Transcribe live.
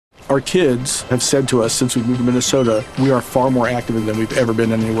Our kids have said to us since we moved to Minnesota, we are far more active than we've ever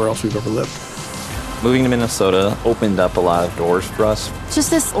been anywhere else we've ever lived. Moving to Minnesota opened up a lot of doors for us. Just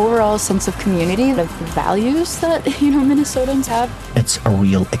this overall sense of community, of values that, Minnesotans have. It's a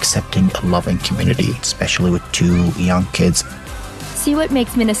real accepting, loving community, especially with 2 young kids. See what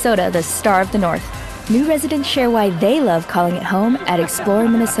makes Minnesota the star of the North. New residents share why they love calling it home at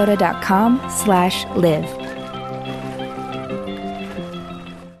exploreminnesota.com/live.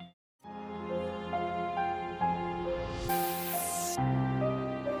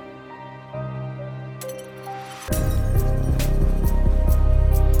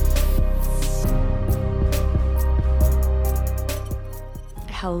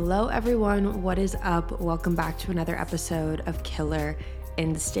 Hello everyone, what is up? Welcome back to another episode of Killer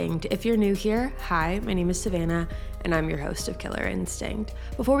Instinct. If you're new here, hi, my name is Savannah and I'm your host of Killer Instinct.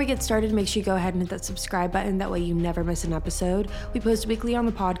 Before we get started, make sure you go ahead and hit that subscribe button, that way you never miss an episode. We post weekly on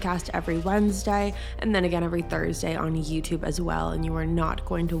the podcast every Wednesday and then again every Thursday on YouTube as well, and you are not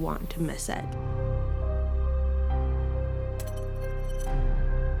going to want to miss it.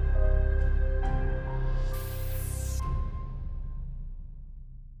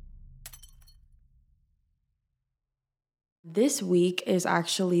 This week is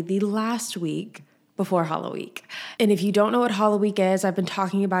actually the last week before Halloween. And if you don't know what Halloween is, I've been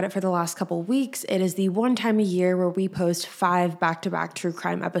talking about it for the last couple weeks. It is the one time a year where we post 5 back-to-back true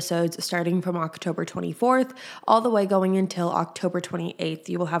crime episodes starting from October 24th all the way going until October 28th.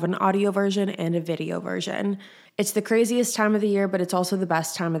 You will have an audio version and a video version. It's the craziest time of the year, but it's also the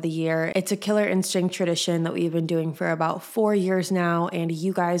best time of the year. It's a Killer Instinct tradition that we've been doing for about 4 years now, and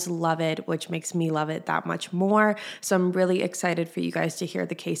you guys love it, which makes me love it that much more. So I'm really excited for you guys to hear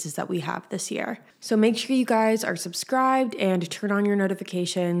the cases that we have this year. So make sure you guys are subscribed and turn on your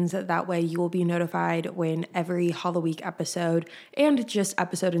notifications. That way you will be notified when every Halloween episode and just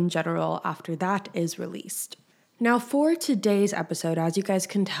episode in general after that is released. Now for today's episode, as you guys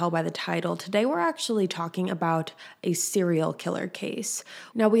can tell by the title, today we're actually talking about a serial killer case.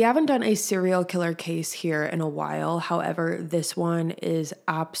 Now we haven't done a serial killer case here in a while. However, this one is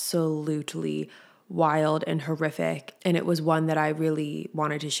absolutely wild and horrific, and it was one that I really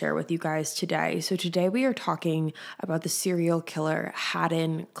wanted to share with you guys today. So today we are talking about the serial killer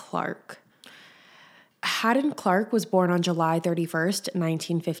Hadden Clark. Hadden Clark was born on July 31st,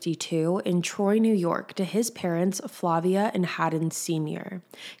 1952 in Troy, New York, to his parents, Flavia and Hadden Sr.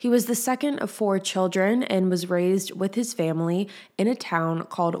 He was the second of 4 children and was raised with his family in a town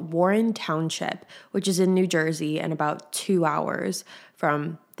called Warren Township, which is in New Jersey and about 2 hours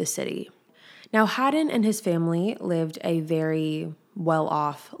from the city. Now, Hadden and his family lived a very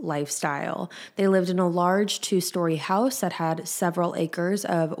well-off lifestyle. They lived in a large 2-story house that had several acres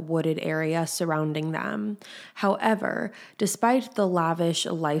of wooded area surrounding them. However, despite the lavish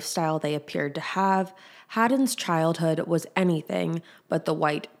lifestyle they appeared to have, Hadden's childhood was anything but the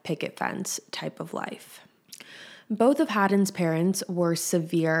white picket fence type of life. Both of Hadden's parents were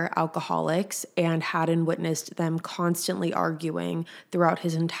severe alcoholics, and Hadden witnessed them constantly arguing throughout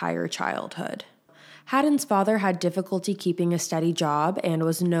his entire childhood. Hadden's father had difficulty keeping a steady job and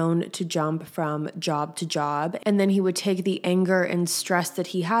was known to jump from job to job, and then he would take the anger and stress that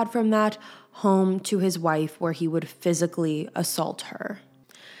he had from that home to his wife, where he would physically assault her.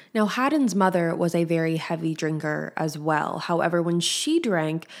 Now, Hadden's mother was a very heavy drinker as well. However, when she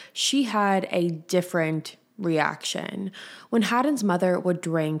drank, she had a different reaction. When Hadden's mother would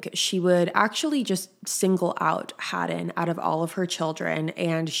drink, she would actually just single out Hadden out of all of her children,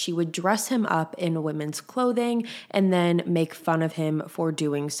 and she would dress him up in women's clothing and then make fun of him for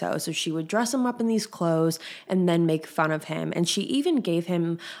doing so. So she would dress him up in these clothes and then make fun of him. And she even gave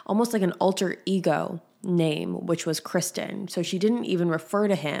him almost like an alter ego name, which was Kristen. So she didn't even refer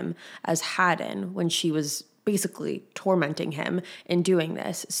to him as Hadden when she was basically tormenting him in doing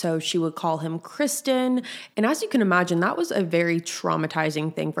this. So she would call him Kristen. And as you can imagine, that was a very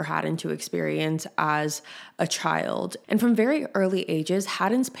traumatizing thing for Hadden to experience as a child. And from very early ages,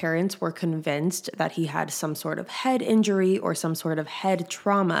 Hadden's parents were convinced that he had some sort of head injury or some sort of head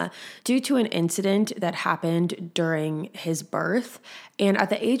trauma due to an incident that happened during his birth. And at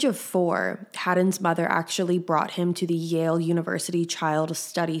the age of 4, Hadden's mother actually brought him to the Yale University Child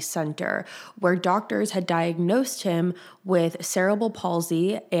Study Center, where doctors had diagnosed him with cerebral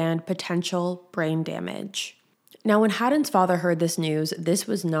palsy and potential brain damage. Now, when Hadden's father heard this news, this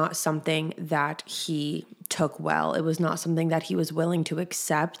was not something that he took well. It was not something that he was willing to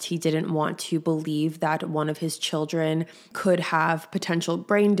accept. He didn't want to believe that one of his children could have potential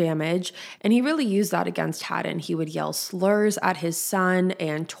brain damage, and he really used that against Haddon. He would yell slurs at his son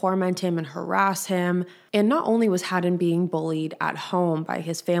and torment him and harass him. And not only was Haddon being bullied at home by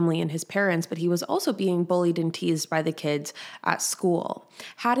his family and his parents, but he was also being bullied and teased by the kids at school.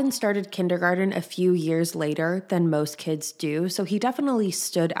 Haddon started kindergarten a few years later than most kids do, so he definitely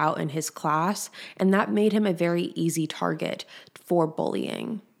stood out in his class, and that made him a very easy target for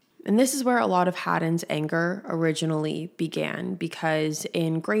bullying. And this is where a lot of Haddon's anger originally began, because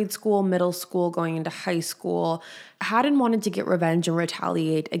in grade school, middle school, going into high school, Haddon wanted to get revenge and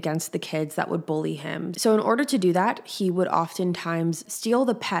retaliate against the kids that would bully him. So in order to do that, he would oftentimes steal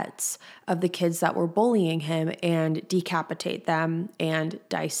the pets of the kids that were bullying him and decapitate them and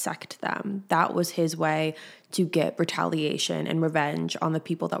dissect them. That was his way to get retaliation and revenge on the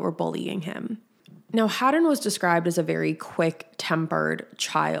people that were bullying him. Now, Haddon was described as a very quick-tempered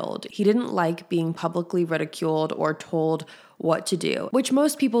child. He didn't like being publicly ridiculed or told what to do, which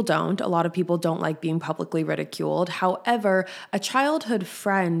most people don't. A lot of people don't like being publicly ridiculed. However, a childhood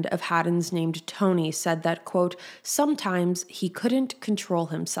friend of Haddon's named Tony said that, quote, sometimes he couldn't control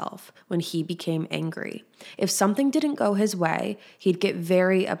himself when he became angry. If something didn't go his way, he'd get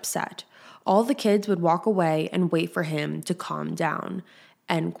very upset. All the kids would walk away and wait for him to calm down,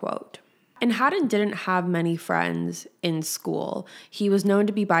 end quote. And Haddon didn't have many friends in school. He was known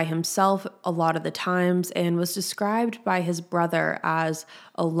to be by himself a lot of the times and was described by his brother as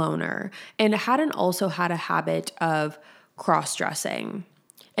a loner. And Haddon also had a habit of cross-dressing.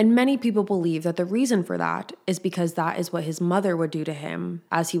 And many people believe that the reason for that is because that is what his mother would do to him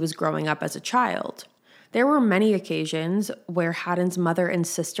as he was growing up as a child. There were many occasions where Haddon's mother and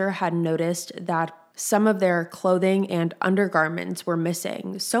sister had noticed that some of their clothing and undergarments were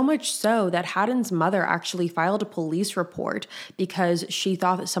missing, so much so that Haddon's mother actually filed a police report because she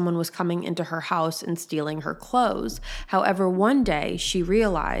thought that someone was coming into her house and stealing her clothes. However, one day she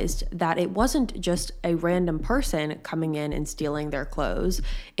realized that it wasn't just a random person coming in and stealing their clothes.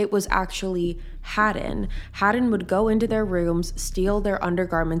 It was actually Haddon. Haddon would go into their rooms, steal their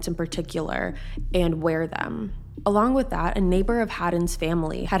undergarments in particular, and wear them. Along with that, a neighbor of Haddon's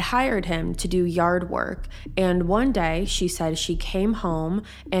family had hired him to do yard work, and one day she said she came home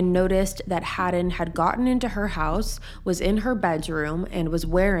and noticed that Haddon had gotten into her house, was in her bedroom, and was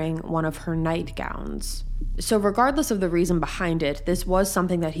wearing one of her nightgowns. So regardless of the reason behind it, this was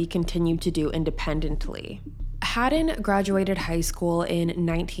something that he continued to do independently. Haddon graduated high school in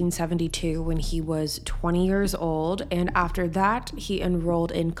 1972 when he was 20 years old, and after that, he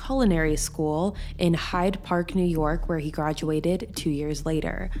enrolled in culinary school in Hyde Park, New York, where he graduated 2 years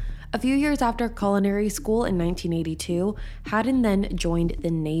later. A few years after culinary school in 1982, Haddon then joined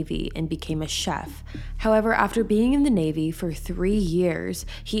the Navy and became a chef. However, after being in the Navy for 3 years,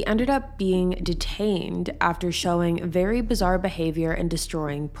 he ended up being detained after showing very bizarre behavior and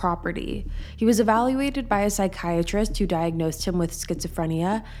destroying property. He was evaluated by a psychiatrist who diagnosed him with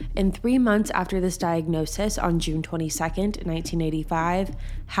schizophrenia, and 3 months after this diagnosis, on June 22nd, 1985,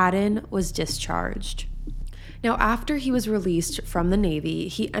 Haddon was discharged. Now, after he was released from the Navy,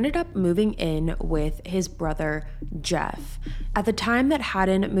 he ended up moving in with his brother, Jeff. At the time that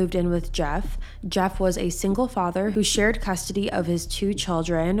Haddon moved in with Jeff, Jeff was a single father who shared custody of his 2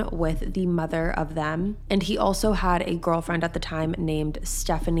 children with the mother of them, and he also had a girlfriend at the time named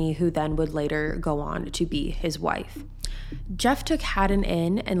Stephanie, who then would later go on to be his wife. Jeff took Haddon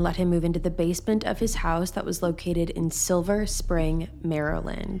in and let him move into the basement of his house that was located in Silver Spring,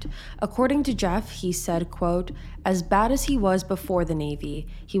 Maryland. According to Jeff, he said, quote, as bad as he was before the Navy,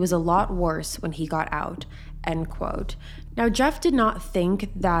 he was a lot worse when he got out, end quote. Now, Jeff did not think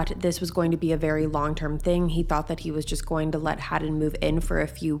that this was going to be a very long-term thing. He thought that he was just going to let Haddon move in for a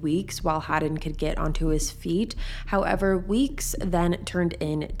few weeks while Haddon could get onto his feet. However, weeks then turned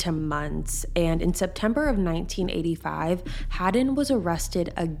into months, and in September of 1985, Haddon was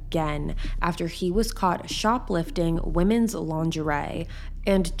arrested again after he was caught shoplifting women's lingerie,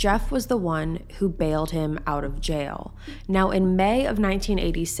 and Jeff was the one who bailed him out of jail. Now, in May of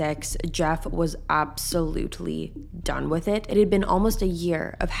 1986, Jeff was absolutely done with it. It had been almost a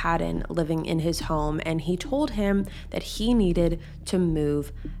year of Haddon living in his home, and he told him that he needed to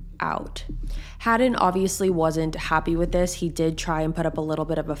move out. Haddon obviously wasn't happy with this. He did try and put up a little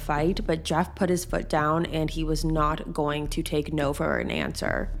bit of a fight, but Jeff put his foot down, and he was not going to take no for an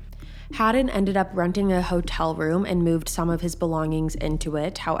answer. Haddon ended up renting a hotel room and moved some of his belongings into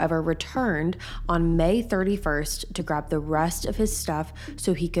it, however, returned on May 31st to grab the rest of his stuff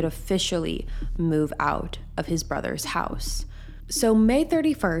so he could officially move out of his brother's house. So May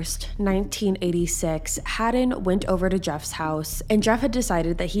 31st, 1986, Haddon went over to Jeff's house, and Jeff had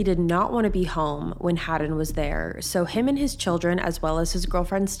decided that he did not want to be home when Haddon was there. So him and his children, as well as his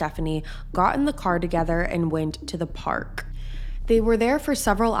girlfriend Stephanie, got in the car together and went to the park. They were there for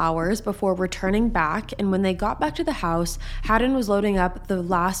several hours before returning back, and when they got back to the house, Haddon was loading up the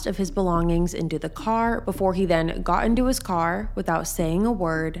last of his belongings into the car before he then got into his car without saying a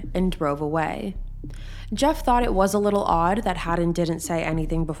word and drove away. Jeff thought it was a little odd that Haddon didn't say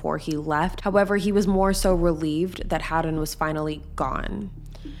anything before he left. However, he was more so relieved that Haddon was finally gone.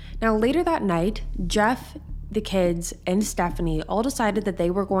 Now, later that night, Jeff, the kids, and Stephanie all decided that they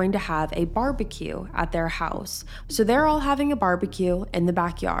were going to have a barbecue at their house. So they're all having a barbecue in the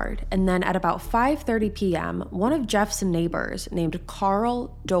backyard. And then at about 5:30 p.m., one of Jeff's neighbors named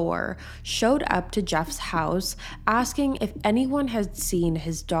Carl Dorr showed up to Jeff's house asking if anyone had seen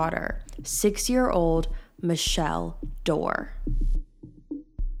his daughter, 6-year-old Michelle Dorr.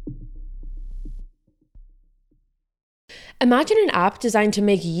 Imagine an app designed to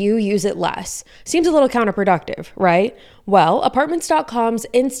make you use it less. Seems a little counterproductive, right? Well, Apartments.com's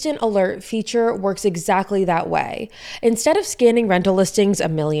Instant Alert feature works exactly that way. Instead of scanning rental listings a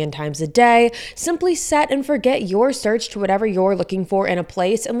million times a day, simply set and forget your search to whatever you're looking for in a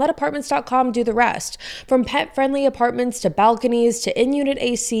place and let Apartments.com do the rest. From pet-friendly apartments to balconies to in-unit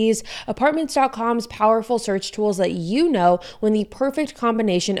ACs, Apartments.com's powerful search tools let you know when the perfect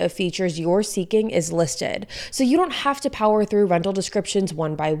combination of features you're seeking is listed. So you don't have to power through rental descriptions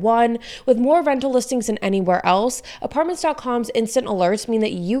one by one. With more rental listings than anywhere else, Apartments.com's instant alerts mean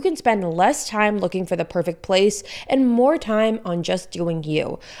that you can spend less time looking for the perfect place and more time on just doing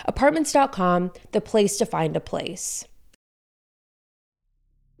you. Apartments.com, the place to find a place.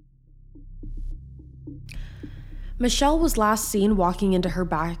 Michelle was last seen walking into her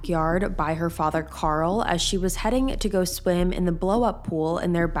backyard by her father Carl as she was heading to go swim in the blow-up pool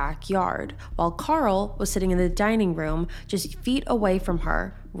in their backyard, while Carl was sitting in the dining room just feet away from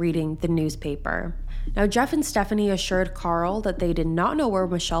her, reading the newspaper. Now, Jeff and Stephanie assured Carl that they did not know where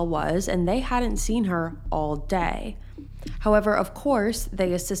Michelle was and they hadn't seen her all day. However, of course,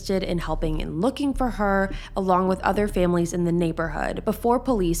 they assisted in helping in looking for her, along with other families in the neighborhood, before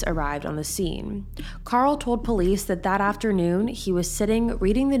police arrived on the scene. Carl told police that afternoon he was sitting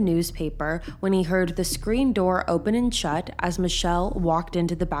reading the newspaper when he heard the screen door open and shut as Michelle walked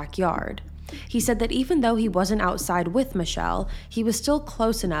into the backyard. He said that even though he wasn't outside with Michelle, he was still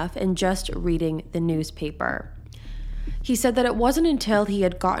close enough and just reading the newspaper. He said that it wasn't until he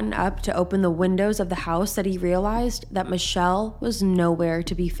had gotten up to open the windows of the house that he realized that Michelle was nowhere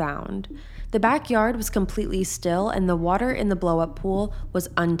to be found. The backyard was completely still and the water in the blow-up pool was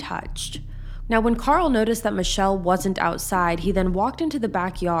untouched. Now, when Carl noticed that Michelle wasn't outside, he then walked into the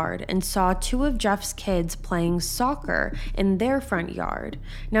backyard and saw two of Jeff's kids playing soccer in their front yard.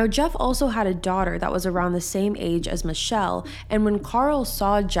 Now, Jeff also had a daughter that was around the same age as Michelle, and when Carl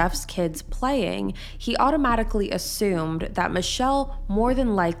saw Jeff's kids playing, he automatically assumed that Michelle more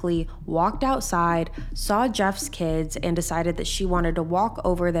than likely walked outside, saw Jeff's kids, and decided that she wanted to walk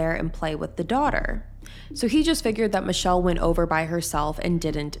over there and play with the daughter. So he just figured that Michelle went over by herself and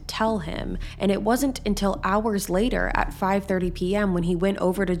didn't tell him. And it wasn't until hours later at 5:30 p.m. when he went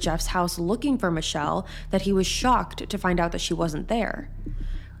over to Jeff's house looking for Michelle that he was shocked to find out that she wasn't there.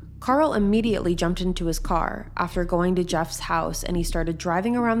 Carl immediately jumped into his car after going to Jeff's house, and he started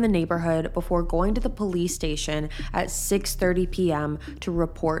driving around the neighborhood before going to the police station at 6:30 p.m. to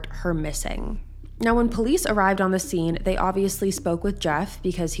report her missing. Now, when police arrived on the scene, they obviously spoke with Jeff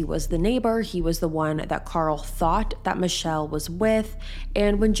because he was the neighbor. He was the one that Carl thought that Michelle was with.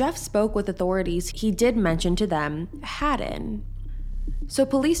 And when Jeff spoke with authorities, he did mention to them Haddon. So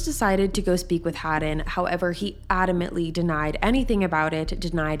police decided to go speak with Haddon. However, he adamantly denied anything about it,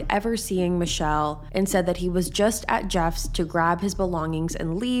 denied ever seeing Michelle, and said that he was just at Jeff's to grab his belongings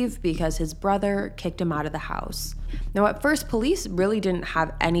and leave because his brother kicked him out of the house. Now, at first, police really didn't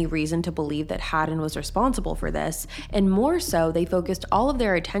have any reason to believe that Haddon was responsible for this, and more so, they focused all of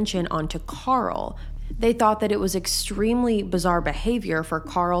their attention onto Carl. They thought that it was extremely bizarre behavior for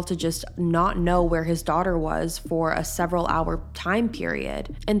Carl to just not know where his daughter was for a several-hour time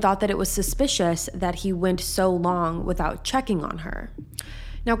period, and thought that it was suspicious that he went so long without checking on her.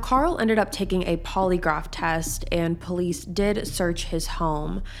 Now, Carl ended up taking a polygraph test, and police did search his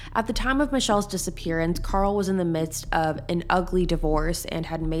home. At the time of Michelle's disappearance, Carl was in the midst of an ugly divorce and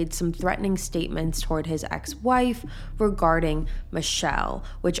had made some threatening statements toward his ex-wife regarding Michelle,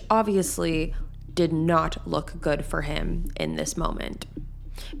 which obviously did not look good for him in this moment.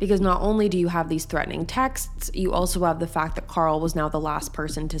 Because not only do you have these threatening texts, you also have the fact that Carl was now the last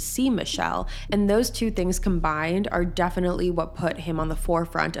person to see Michelle. And those two things combined are definitely what put him on the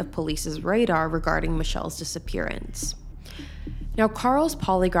forefront of police's radar regarding Michelle's disappearance. Now, Carl's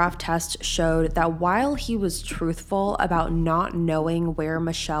polygraph test showed that while he was truthful about not knowing where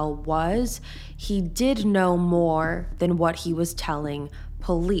Michelle was, he did know more than what he was telling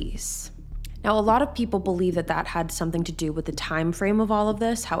police. Now, a lot of people believe that that had something to do with the time frame of all of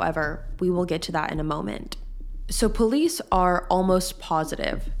this. However, we will get to that in a moment. So police are almost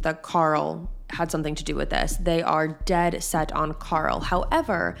positive that Carl had something to do with this. They are dead set on Carl.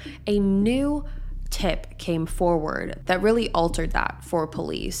 However, a new tip came forward that really altered that for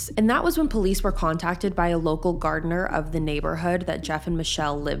police. And that was when police were contacted by a local gardener of the neighborhood that Jeff and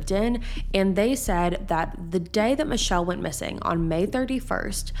Michelle lived in. And they said that the day that Michelle went missing, on May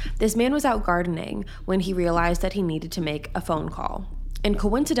 31st, this man was out gardening when he realized that he needed to make a phone call. And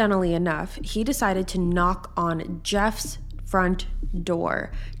coincidentally enough, he decided to knock on Jeff's front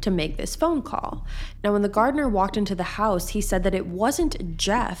door to make this phone call. Now, when the gardener walked into the house, he said that it wasn't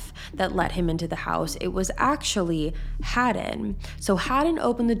Jeff that let him into the house. It was actually Haddon. So Haddon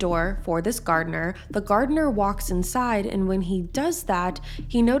opened the door for this gardener. The gardener walks inside, and when he does that,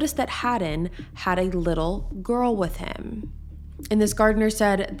 he noticed that Haddon had a little girl with him. And this gardener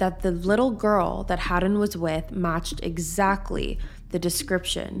said that the little girl that Haddon was with matched exactly the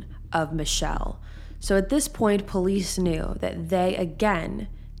description of Michelle. So at this point, police knew that they, again,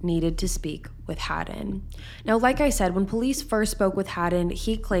 needed to speak with Haddon. Now, like I said, when police first spoke with Haddon,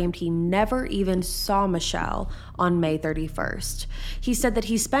 he claimed he never even saw Michelle on May 31st. He said that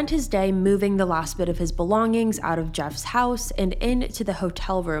he spent his day moving the last bit of his belongings out of Jeff's house and into the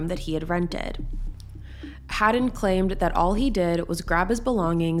hotel room that he had rented. Haddon claimed that all he did was grab his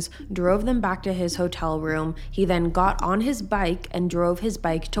belongings, drove them back to his hotel room. He then got on his bike and drove his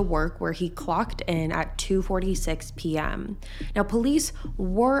bike to work, where he clocked in at 2:46 p.m. Now, police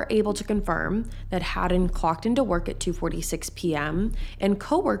were able to confirm that Haddon clocked into work at 2:46 p.m., and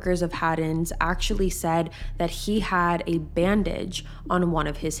coworkers of Haddon's actually said that he had a bandage on one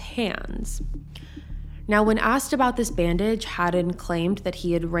of his hands. Now, when asked about this bandage, Haddon claimed that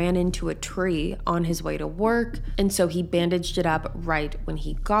he had ran into a tree on his way to work, and so he bandaged it up right when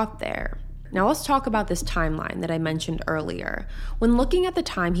he got there. Now, let's talk about this timeline that I mentioned earlier. When looking at the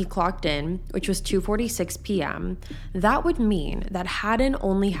time he clocked in, which was 2:46 p.m., that would mean that Haddon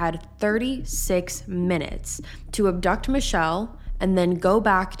only had 36 minutes to abduct Michelle and then go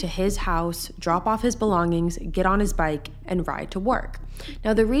back to his house, drop off his belongings, get on his bike, and ride to work.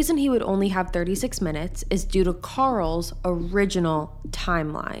 Now, the reason he would only have 36 minutes is due to Carl's original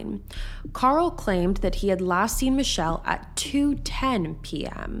timeline. Carl claimed that he had last seen Michelle at 2:10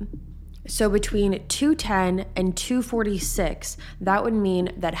 p.m. So between 2:10 and 2:46, that would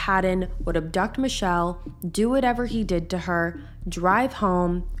mean that Haddon would abduct Michelle, do whatever he did to her, drive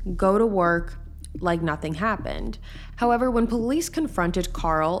home, go to work, like nothing happened. However, when police confronted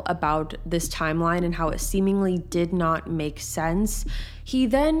Carl about this timeline and how it seemingly did not make sense, he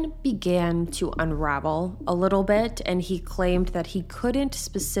then began to unravel a little bit, and he claimed that he couldn't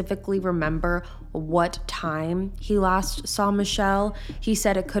specifically remember what time he last saw Michelle. He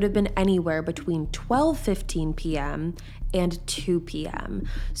said it could have been anywhere between 12:15 p.m. and 2 p.m.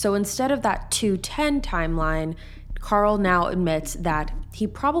 So instead of that 2:10 timeline, Carl now admits that he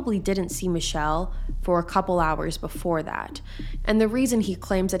probably didn't see Michelle for a couple hours before that. And the reason he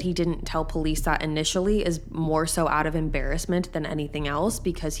claims that he didn't tell police that initially is more so out of embarrassment than anything else,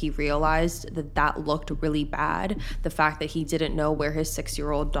 because he realized that that looked really bad. The fact that he didn't know where his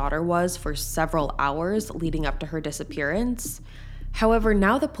 6-year-old daughter was for several hours leading up to her disappearance. However,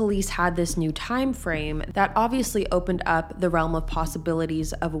 now the police had this new time frame that obviously opened up the realm of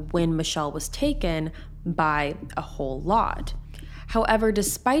possibilities of when Michelle was taken by a whole lot. However,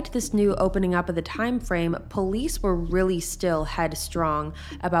 despite this new opening up of the time frame, police were really still headstrong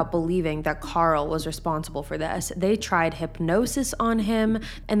about believing that Carl was responsible for this. They tried hypnosis on him,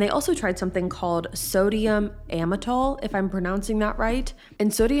 and they also tried something called sodium amytal, if I'm pronouncing that right.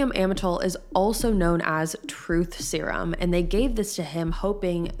 And sodium amytal is also known as truth serum, and they gave this to him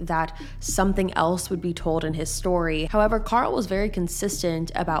hoping that something else would be told in his story. However, Carl was very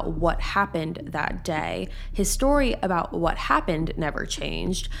consistent about what happened that day. His story about what happened never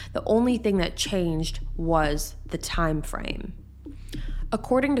changed. The only thing that changed was the time frame.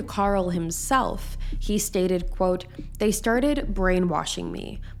 According to Carl himself, he stated, quote, "They started brainwashing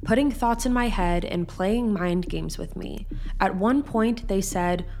me, putting thoughts in my head and playing mind games with me. At one point, they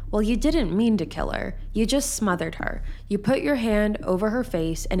said, 'Well, you didn't mean to kill her. You just smothered her. You put your hand over her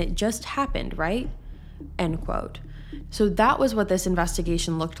face and it just happened, right?' End quote." So that was what this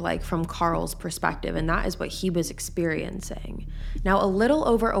investigation looked like from Carl's perspective, and that is what he was experiencing. Now, a little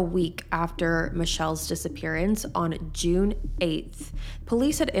over a week after Michelle's disappearance, on June 8th,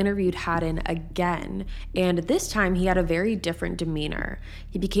 police had interviewed Haddon again, and this time he had a very different demeanor.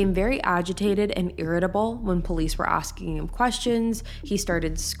 He became very agitated and irritable when police were asking him questions. He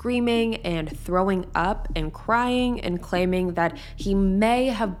started screaming and throwing up and crying and claiming that he may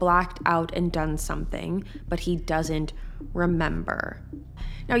have blacked out and done something, but he doesn't remember.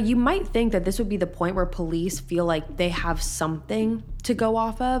 Now, you might think that this would be the point where police feel like they have something to go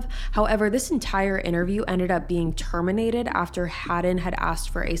off of. However, this entire interview ended up being terminated after Haddon had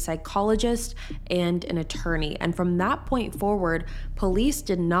asked for a psychologist and an attorney. And from that point forward, police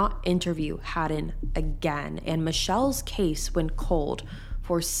did not interview Haddon again, and Michelle's case went cold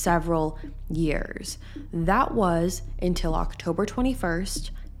for several years. That was until October 21st,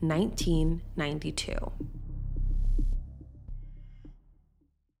 1992.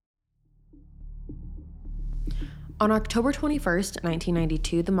 On October 21st,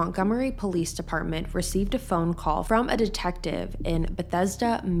 1992, the Montgomery Police Department received a phone call from a detective in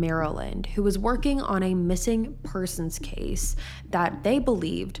Bethesda, Maryland, who was working on a missing persons case that they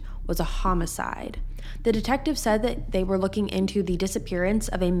believed was a homicide. The detective said that they were looking into the disappearance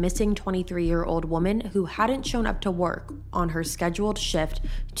of a missing 23-year-old woman who hadn't shown up to work on her scheduled shift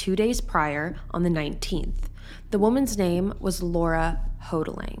 2 days prior on the 19th. The woman's name was Laura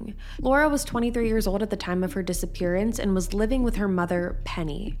Hodeling. Laura was 23 years old at the time of her disappearance and was living with her mother,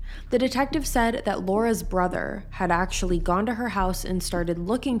 Penny. The detective said that Laura's brother had actually gone to her house and started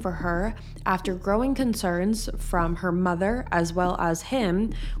looking for her after growing concerns from her mother as well as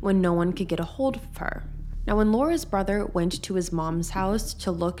him when no one could get a hold of her. Now, when Laura's brother went to his mom's house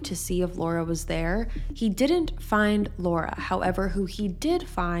to look to see if Laura was there, he didn't find Laura. However, who he did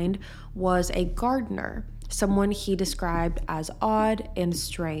find was a gardener, someone he described as odd and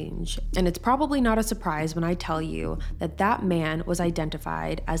strange. And it's probably not a surprise when I tell you that that man was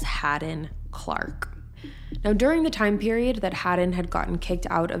identified as Haddon Clark. Now, during the time period that Haddon had gotten kicked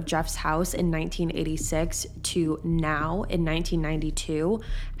out of Jeff's house in 1986 to now in 1992,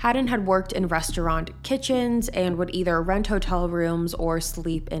 Haddon had worked in restaurant kitchens and would either rent hotel rooms or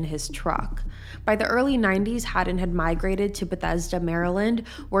sleep in his truck. By the early 90s, Haddon had migrated to Bethesda, Maryland,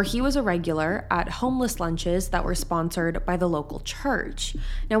 where he was a regular at homeless lunches that were sponsored by the local church.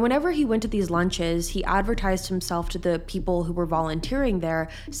 Now, whenever he went to these lunches, he advertised himself to the people who were volunteering there,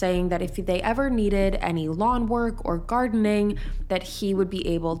 saying that if they ever needed any lawn work or gardening, that he would be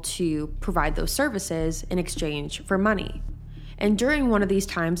able to provide those services in exchange for money. And during one of these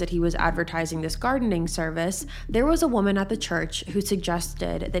times that he was advertising this gardening service, there was a woman at the church who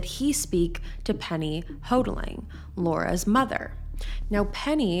suggested that he speak to Penny Hodeling, Laura's mother. Now,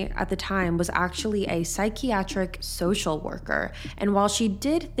 Penny at the time was actually a psychiatric social worker, and while she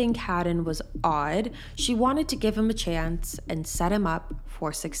did think Haddon was odd, she wanted to give him a chance and set him up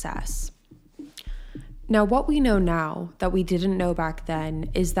for success. Now, what we know now that we didn't know back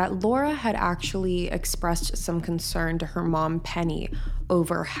then is that Laura had actually expressed some concern to her mom, Penny,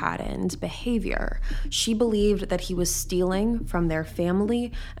 over Haddon's behavior. She believed that he was stealing from their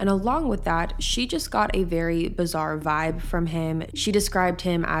family, and along with that, she just got a very bizarre vibe from him. She described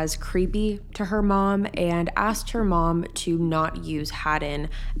him as creepy to her mom and asked her mom to not use Haddon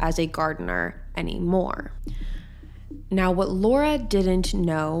as a gardener anymore. Now, what Laura didn't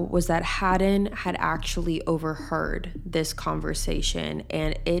know was that Haddon had actually overheard this conversation,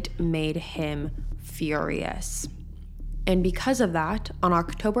 and it made him furious. And because of that, on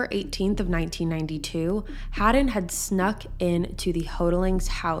October 18th of 1992, Haddon had snuck into the Hodeling's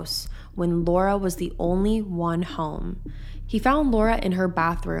house when Laura was the only one home. He found Laura in her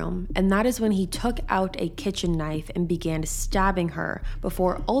bathroom, and that is when he took out a kitchen knife and began stabbing her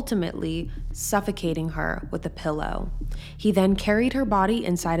before ultimately suffocating her with a pillow. He then carried her body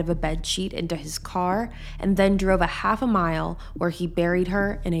inside of a bedsheet into his car and then drove a half a mile where he buried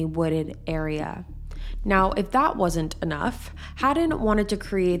her in a wooded area. Now, if that wasn't enough, Haddon wanted to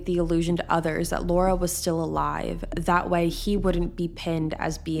create the illusion to others that Laura was still alive. That way he wouldn't be pinned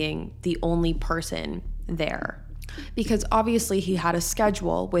as being the only person there. Because obviously he had a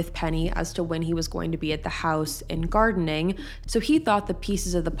schedule with Penny as to when he was going to be at the house and gardening, so he thought the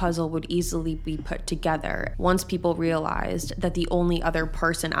pieces of the puzzle would easily be put together once people realized that the only other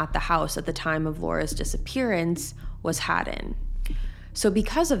person at the house at the time of Laura's disappearance was Haddon. So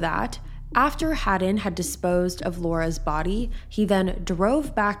because of that, after Haddon had disposed of Laura's body, he then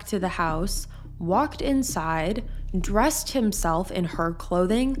drove back to the house, walked inside, dressed himself in her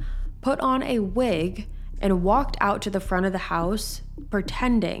clothing, put on a wig, and walked out to the front of the house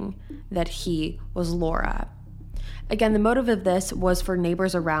pretending that he was Laura. Again, the motive of this was for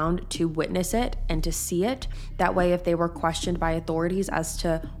neighbors around to witness it and to see it. That way, if they were questioned by authorities as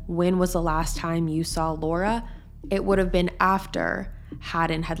to when was the last time you saw Laura, it would have been after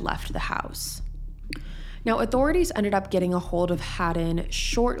Haddon had left the house. Now, authorities ended up getting a hold of Haddon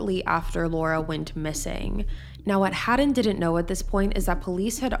shortly after Laura went missing. Now, what Haddon didn't know at this point is that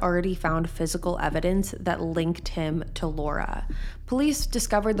police had already found physical evidence that linked him to Laura. Police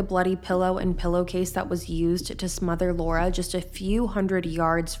discovered the bloody pillow and pillowcase that was used to smother Laura just a few hundred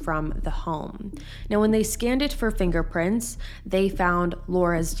yards from the home. Now, when they scanned it for fingerprints, they found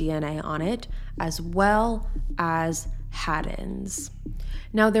Laura's DNA on it, as well as Haddon's.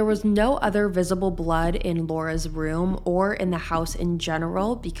 Now, there was no other visible blood in Laura's room or in the house in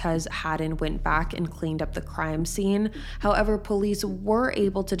general because Haddon went back and cleaned up the crime scene. However, police were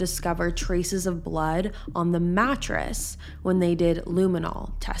able to discover traces of blood on the mattress when they did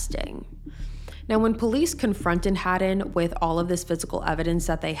luminol testing. Now, when police confronted Haddon with all of this physical evidence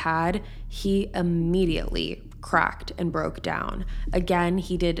that they had, he immediately cracked and broke down. Again,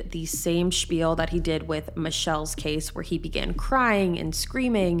 he did the same spiel that he did with Michelle's case, where he began crying and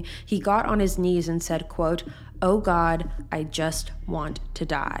screaming. He got on his knees and said, quote, "Oh God, I just want to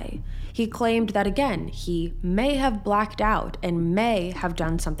die." He claimed that, again, he may have blacked out and may have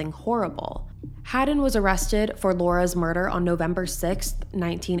done something horrible. Haddon was arrested for Laura's murder on November 6th,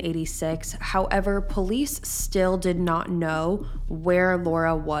 1986. However, police still did not know where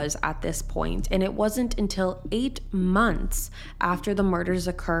Laura was at this point, and it wasn't until 8 months after the murders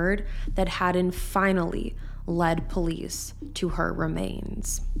occurred that Haddon finally led police to her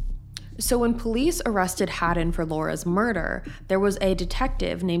remains. So when police arrested Haddon for Laura's murder, there was a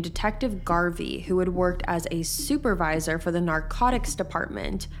detective named Detective Garvey who had worked as a supervisor for the narcotics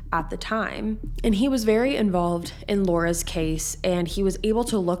department at the time. And he was very involved in Laura's case, and he was able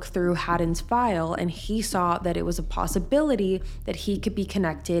to look through Haddon's file, and he saw that it was a possibility that he could be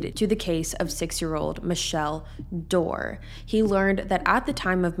connected to the case of 6-year-old Michelle Dorr. He learned that at the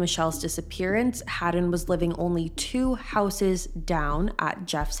time of Michelle's disappearance, Haddon was living only 2 houses down at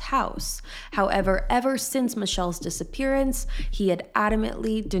Jeff's house. However, ever since Michelle's disappearance, he had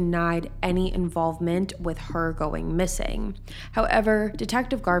adamantly denied any involvement with her going missing. However,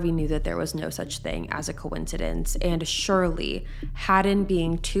 Detective Garvey knew that there was no such thing as a coincidence, and surely Haddon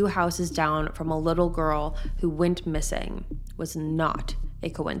being 2 houses down from a little girl who went missing was not a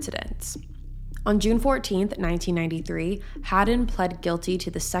coincidence. On June 14th, 1993, Haddon pled guilty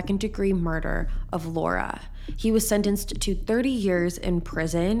to the second-degree murder of Laura. He was sentenced to 30 years in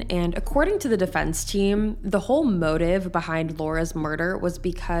prison, and according to the defense team, the whole motive behind Laura's murder was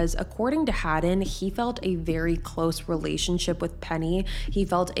because, according to Haddon, he felt a very close relationship with Penny. He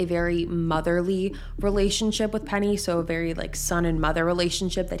felt a very motherly relationship with Penny, so a very son and mother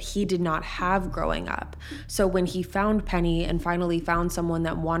relationship that he did not have growing up. So when he found Penny and finally found someone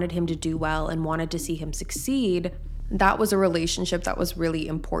that wanted him to do well and wanted to see him succeed, that was a relationship that was really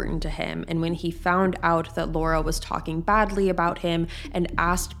important to him. And when he found out that Laura was talking badly about him and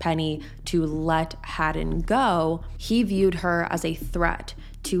asked Penny to let Haddon go, he viewed her as a threat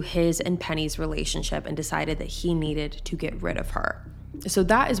to his and Penny's relationship and decided that he needed to get rid of her. So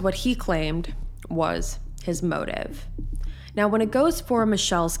that is what he claimed was his motive. Now, when it goes for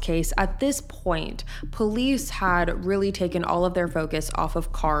Michelle's case, at this point, police had really taken all of their focus off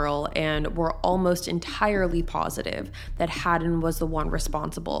of Carl and were almost entirely positive that Haddon was the one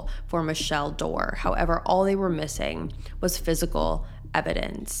responsible for Michelle Dorr. However, all they were missing was physical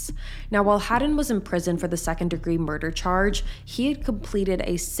evidence. Now, while Haddon was in prison for the second-degree murder charge, he had completed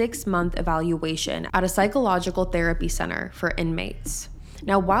a 6-month evaluation at a psychological therapy center for inmates.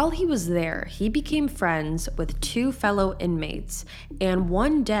 Now, while he was there, he became friends with 2 fellow inmates, and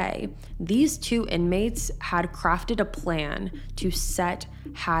one day, these 2 inmates had crafted a plan to set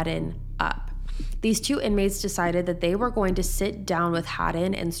Haddon up. These 2 inmates decided that they were going to sit down with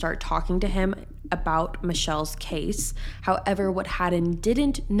Haddon and start talking to him about Michelle's case. However, what Haddon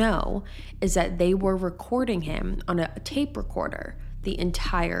didn't know is that they were recording him on a tape recorder the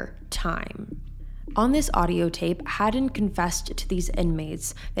entire time. On this audio tape, Haddon confessed to these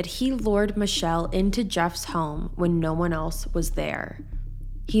inmates that he lured Michelle into Jeff's home when no one else was there.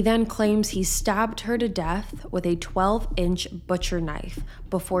 He then claims he stabbed her to death with a 12-inch butcher knife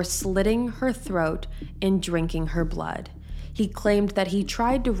before slitting her throat and drinking her blood. He claimed that he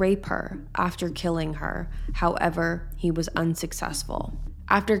tried to rape her after killing her. However, he was unsuccessful.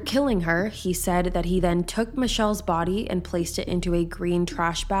 After killing her, he said that he then took Michelle's body and placed it into a green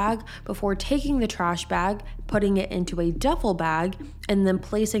trash bag before taking the trash bag, putting it into a duffel bag, and then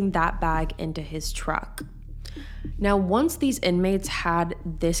placing that bag into his truck. Now, once these inmates had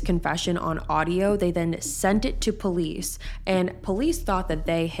this confession on audio, they then sent it to police, and police thought that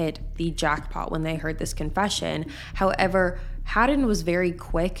they hit the jackpot when they heard this confession. However, Hadden was very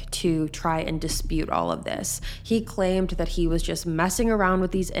quick to try and dispute all of this. He claimed that he was just messing around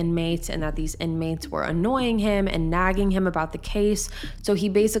with these inmates and that these inmates were annoying him and nagging him about the case. So he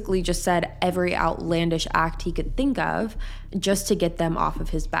basically just said every outlandish act he could think of just to get them off of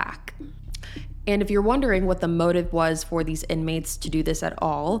his back. And if you're wondering what the motive was for these inmates to do this at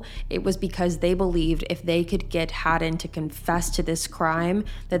all, it was because they believed if they could get Hadden to confess to this crime,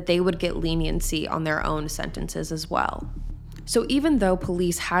 that they would get leniency on their own sentences as well. So even though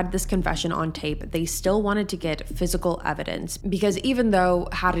police had this confession on tape, they still wanted to get physical evidence, because even though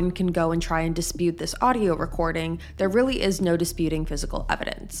Hadden can go and try and dispute this audio recording, there really is no disputing physical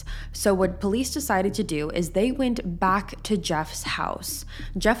evidence. So what police decided to do is they went back to Jeff's house.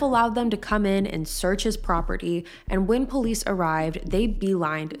 Jeff allowed them to come in and search his property, and when police arrived, they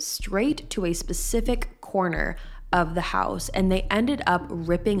beelined straight to a specific corner of the house, and they ended up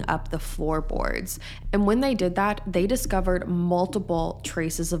ripping up the floorboards. And when they did that, they discovered multiple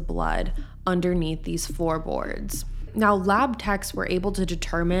traces of blood underneath these floorboards. Now, lab techs were able to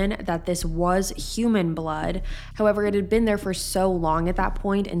determine that this was human blood. However, it had been there for so long at that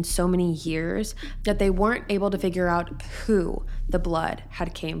point and so many years that they weren't able to figure out who the blood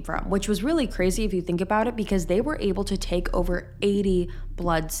had came from, which was really crazy if you think about it, because they were able to take over 80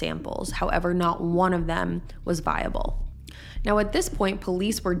 blood samples. However, not one of them was viable. Now, at this point,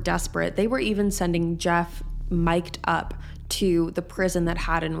 police were desperate. They were even sending Jeff mic'd up to the prison that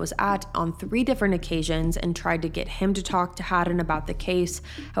Hadden was at on 3 different occasions and tried to get him to talk to Hadden about the case.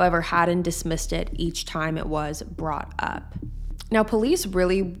 However, Hadden dismissed it each time it was brought up. Now, police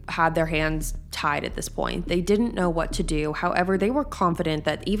really had their hands tied at this point. They didn't know what to do. However, they were confident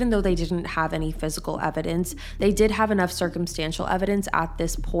that even though they didn't have any physical evidence, they did have enough circumstantial evidence at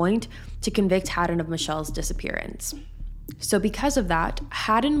this point to convict Hadden of Michelle's disappearance. So because of that,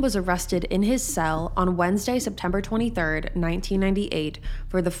 Hadden was arrested in his cell on Wednesday, September 23rd, 1998,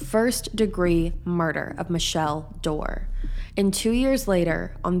 for the first-degree murder of Michelle Dorr. And 2 years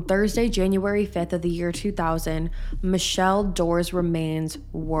later, on Thursday, January 5th of the year 2000, Michelle Dorr's remains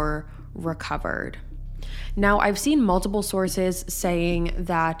were recovered. Now, I've seen multiple sources saying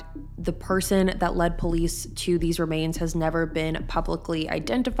that the person that led police to these remains has never been publicly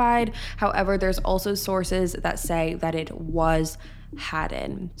identified. However, there's also sources that say that it was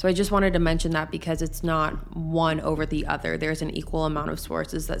Hadden. So I just wanted to mention that because it's not one over the other. There's an equal amount of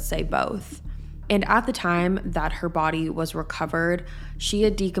sources that say both. And at the time that her body was recovered, she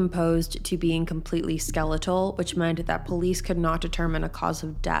had decomposed to being completely skeletal, which meant that police could not determine a cause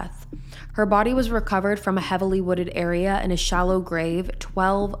of death. Her body was recovered from a heavily wooded area in a shallow grave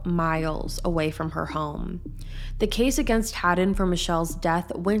 12 miles away from her home. The case against Hadden for Michelle's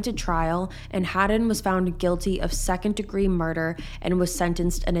death went to trial, and Hadden was found guilty of second-degree murder and was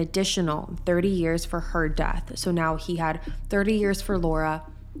sentenced an additional 30 years for her death. So now he had 30 years for Laura,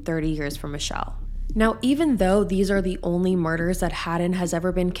 30 years for Michelle. Now, even though these are the only murders that Hadden has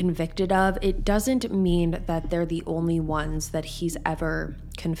ever been convicted of, it doesn't mean that they're the only ones that he's ever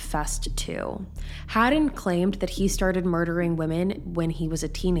confessed to. Hadden claimed that he started murdering women when he was a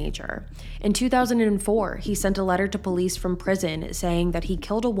teenager. In 2004, he sent a letter to police from prison saying that he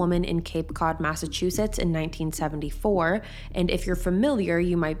killed a woman in Cape Cod, Massachusetts in 1974, and if you're familiar,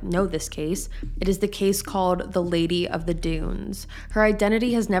 you might know this case. It is the case called the Lady of the Dunes. Her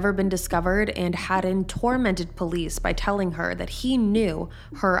identity has never been discovered, and Hadden tormented police by telling her that he knew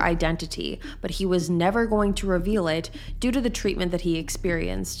her identity, but he was never going to reveal it due to the treatment that he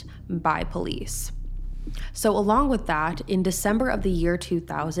experienced by police. So along with that, in December of the year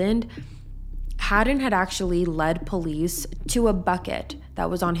 2000, Hadden had actually led police to a bucket that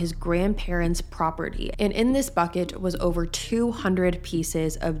was on his grandparents' property. And in this bucket was over 200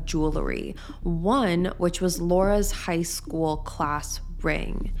 pieces of jewelry, one which was Laura's high school class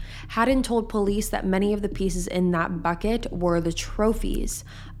ring. Hadden told police that many of the pieces in that bucket were the trophies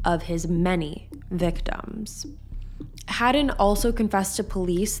of his many victims. Hadden also confessed to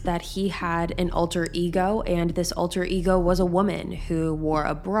police that he had an alter ego, and this alter ego was a woman who wore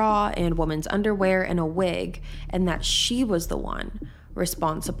a bra and woman's underwear and a wig, and that she was the one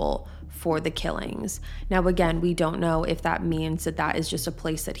responsible for the killings. Now, again, we don't know if that means that that is just a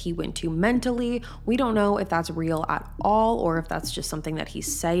place that he went to mentally. We don't know if that's real at all, or if that's just something that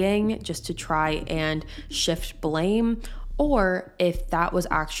he's saying just to try and shift blame, or if that was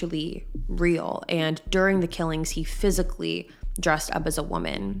actually real. And during the killings, he physically dressed up as a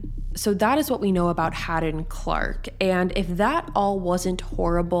woman. So that is what we know about Hadden Clark. And if that all wasn't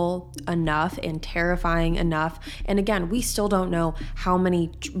horrible enough and terrifying enough, and again, we still don't know how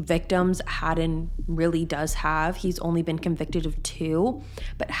many victims Hadden really does have. He's only been convicted of 2,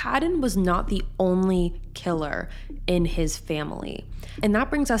 but Hadden was not the only killer in his family. And that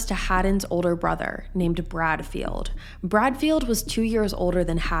brings us to Hadden's older brother named Bradfield. Bradfield was 2 years older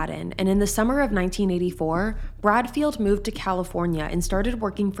than Hadden, and in the summer of 1984, Bradfield moved to California and started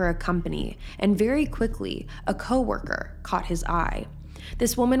working for a company, and very quickly, a coworker caught his eye.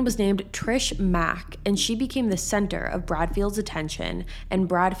 This woman was named Trish Mack, and she became the center of Bradfield's attention, and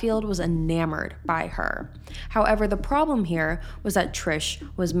Bradfield was enamored by her. However, the problem here was that Trish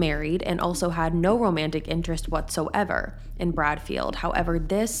was married and also had no romantic interest whatsoever in Bradfield. However,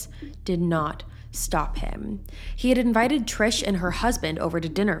 this did not stop him. He had invited Trish and her husband over to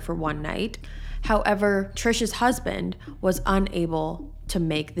dinner for one night. However, Trish's husband was unable to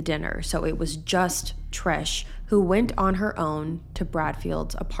make the dinner, so it was just Trish who went on her own to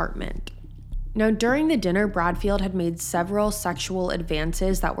Bradfield's apartment. Now, during the dinner, Bradfield had made several sexual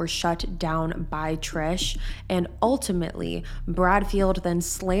advances that were shut down by Trish, and ultimately, Bradfield then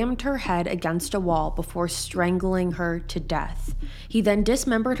slammed her head against a wall before strangling her to death. He then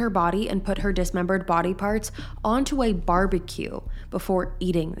dismembered her body and put her dismembered body parts onto a barbecue before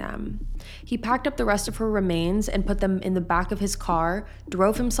eating them. He packed up the rest of her remains and put them in the back of his car,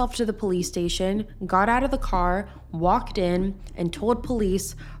 drove himself to the police station, got out of the car, walked in, and told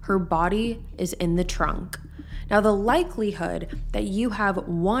police her body is in the trunk. Now, the likelihood that you have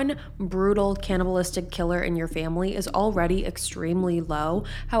one brutal cannibalistic killer in your family is already extremely low.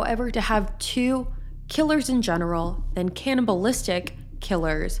 However, to have 2 killers in general, then cannibalistic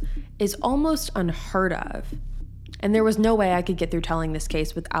killers, is almost unheard of. And there was no way I could get through telling this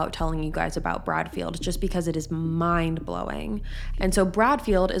case without telling you guys about Bradfield, just because it is mind-blowing. And so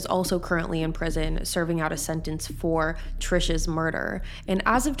Bradfield is also currently in prison, serving out a sentence for Trish's murder. And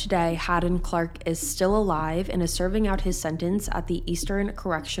as of today, Hadden Clark is still alive and is serving out his sentence at the Eastern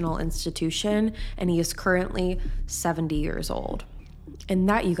Correctional Institution, and he is currently 70 years old. And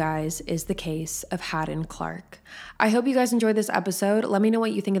that, you guys, is the case of Hadden Clark. I hope you guys enjoyed this episode. Let me know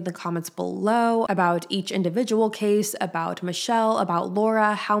what you think in the comments below about each individual case, about Michelle, about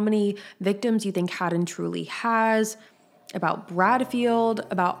Laura, how many victims you think Hadden truly has, about Bradfield,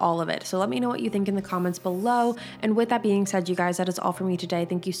 about all of it. So let me know what you think in the comments below. And with that being said, you guys, that is all for me today.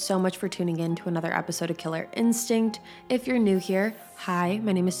 Thank you so much for tuning in to another episode of Killer Instinct. If you're new here, hi,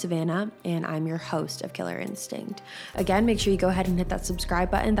 my name is Savannah, and I'm your host of Killer Instinct. Again, make sure you go ahead and hit that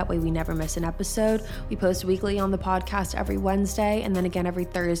subscribe button. That way we never miss an episode. We post weekly on the podcast every Wednesday, and then again every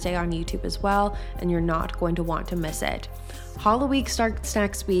Thursday on YouTube as well, and you're not going to want to miss it. Halloween starts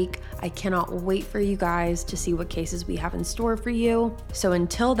next week. I cannot wait for you guys to see what cases we have in store for you. So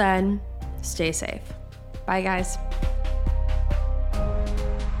until then, stay safe. Bye, guys.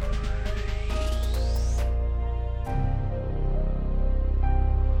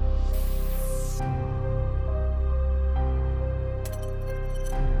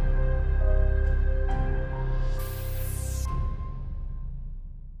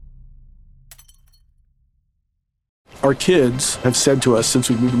 Our kids have said to us since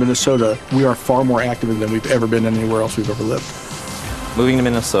we moved to Minnesota, we are far more active than we've ever been anywhere else we've ever lived. Moving to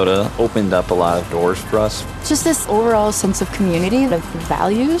Minnesota opened up a lot of doors for us. Just this overall sense of community, of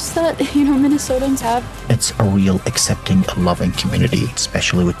values that, Minnesotans have. It's a real accepting, loving community,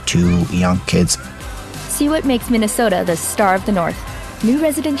 especially with 2 young kids. See what makes Minnesota the star of the North. New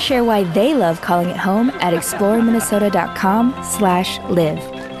residents share why they love calling it home at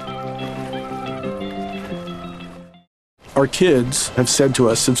exploreminnesota.com/live. Our kids have said to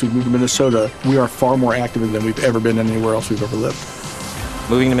us since we moved to Minnesota, we are far more active than we've ever been anywhere else we've ever lived.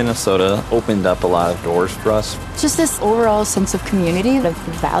 Moving to Minnesota opened up a lot of doors for us. Just this overall sense of community, of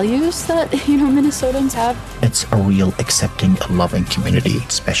values that, Minnesotans have. It's a real accepting, loving community,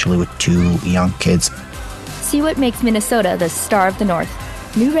 especially with 2 young kids. See what makes Minnesota the star of the North.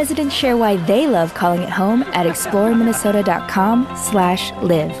 New residents share why they love calling it home at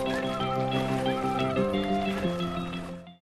exploreminnesota.com/live.